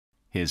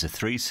Here's a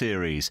 3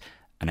 Series,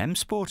 an M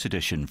Sport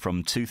edition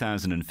from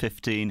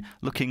 2015,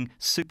 looking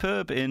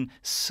superb in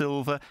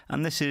silver.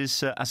 And this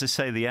is, as I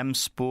say, the M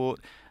Sport.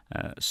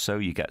 So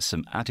you get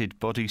some added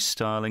body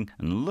styling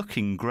and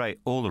looking great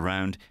all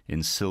around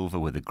in silver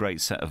with a great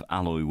set of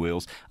alloy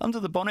wheels. Under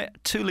the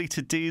bonnet,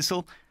 2-litre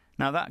diesel.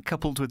 Now that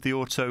coupled with the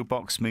auto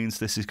box means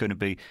this is going to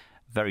be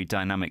very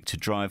dynamic to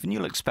drive, and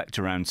you'll expect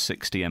around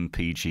 60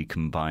 mpg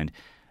combined.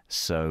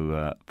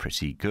 So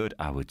pretty good,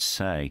 I would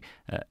say.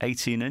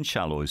 18-inch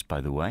alloys, by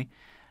the way.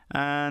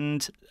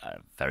 And a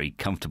very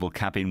comfortable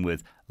cabin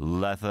with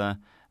leather.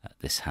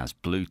 This has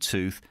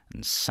Bluetooth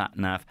and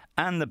sat-nav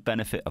and the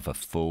benefit of a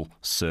full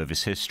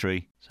service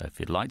history. So if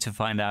you'd like to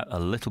find out a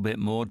little bit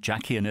more,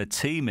 Jackie and her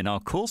team in our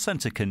call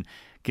centre can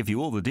give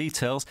you all the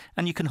details,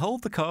 and you can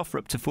hold the car for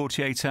up to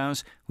 48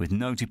 hours with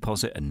no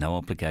deposit and no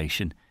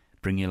obligation.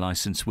 Bring your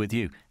licence with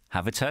you.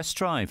 Have a test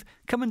drive.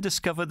 Come and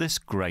discover this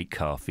great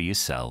car for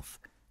yourself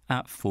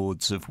at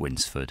Fords of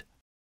Winsford.